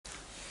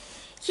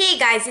Hey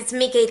guys, it's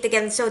me Kate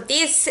again. So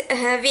this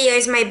video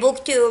is my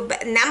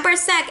booktube number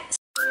sack.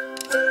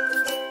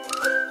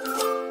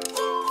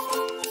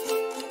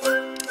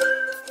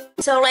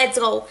 So let's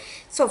go.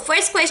 So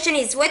first question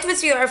is, what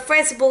was your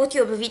first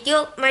booktube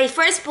video? My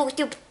first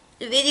booktube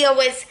video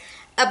was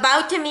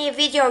about me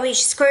video,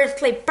 which is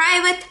currently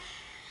private,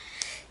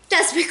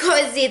 just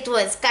because it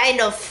was kind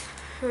of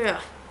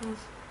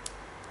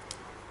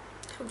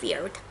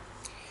weird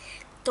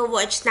to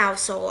watch now,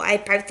 so I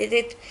private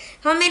it.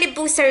 How many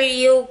books are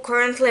you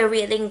currently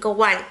reading?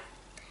 One.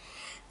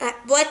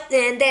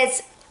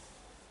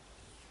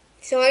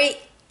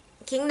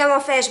 Kingdom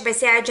of Ash by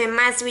Sarah J.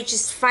 Maas, which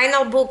is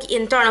final book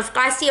in Throne of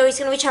Glass series,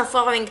 in which are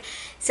following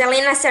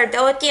Selena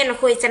Sardotian,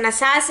 who is an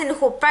assassin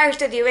who, prior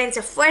to the events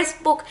of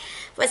first book,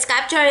 was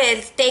captured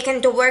and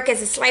taken to work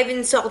as a slave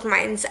in salt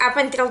mines, up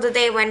until the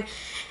day when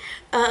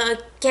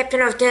captain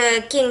of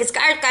the King's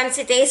Guard comes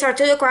to take her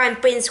to the Crown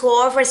Prince, who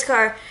offers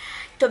her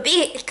to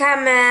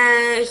become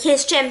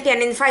his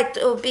champion and fight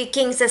to be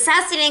King's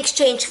assassin in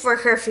exchange for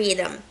her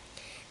freedom.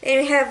 Then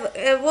we have,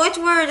 what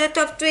were the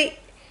top three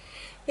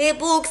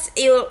books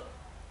you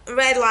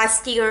read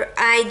last year?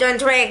 I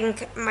don't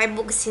rank my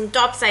books in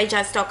tops, I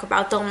just talk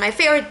about all my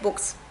favorite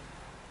books.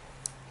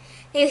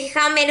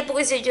 How many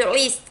books did you at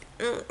least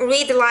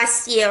read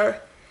last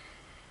year?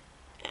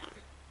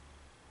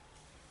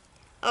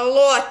 A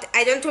lot.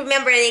 I don't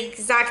remember the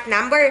exact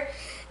number.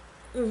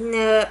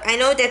 I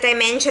know that I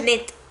mentioned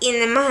it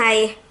in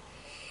my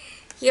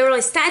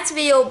yearly stats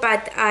video,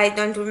 but I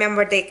don't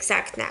remember the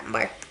exact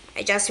number.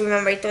 I just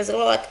remember it was a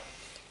lot.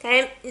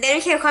 Then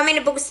we have, how many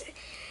books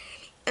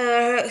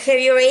have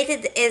you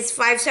rated as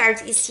 5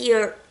 stars this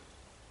year?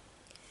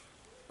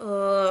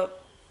 Let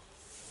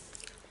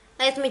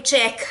me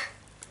check.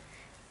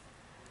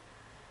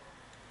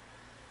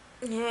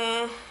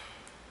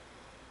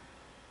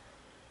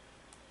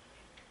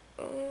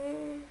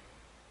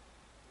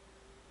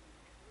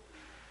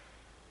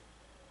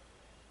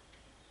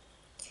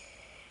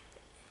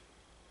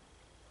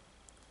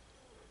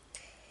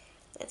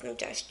 Let me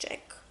just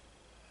check.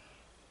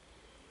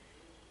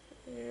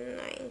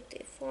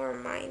 94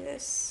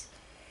 minus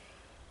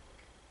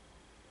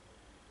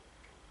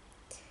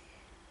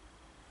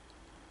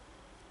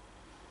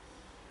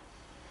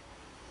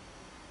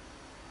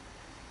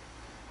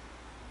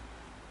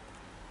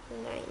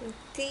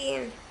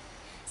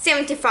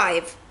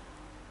 75,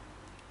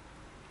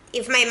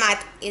 if my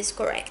math is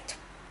correct.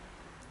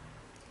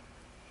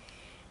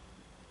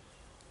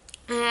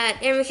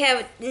 And we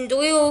have,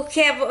 do you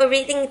have a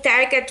reading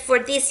target for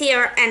this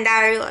year? And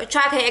are you on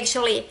track? I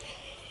actually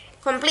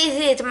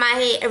completed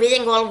my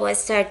reading goal,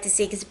 was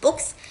 36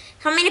 books.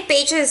 How many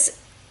pages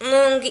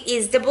long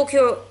is the book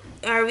you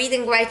are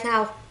reading right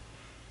now?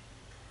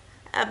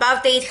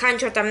 About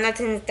 800, I'm not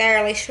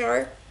entirely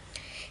sure.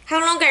 How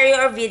long are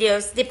your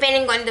videos?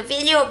 Depending on the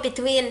video,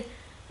 between,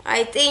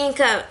 I think,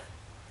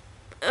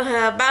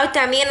 about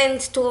a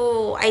minute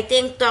to, I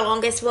think the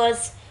longest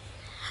was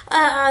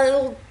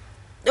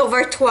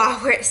over 2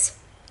 hours.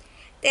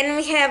 Then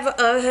we have,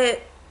 do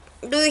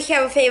you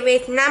have a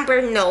favorite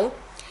number? No.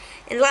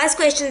 And last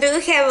question, do you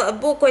have a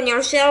book on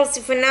your shelves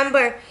with a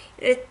number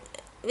in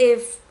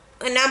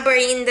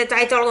the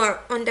title or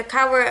on the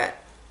cover?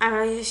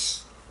 I'm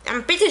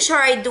pretty sure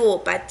I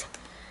do, but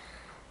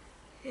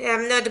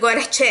I'm not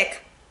gonna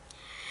check.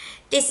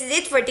 This is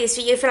it for this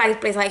video. If you like,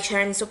 please like,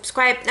 share, and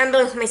subscribe. Down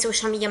below my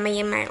social media, my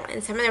email,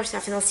 and some other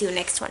stuff, and I'll see you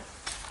next one.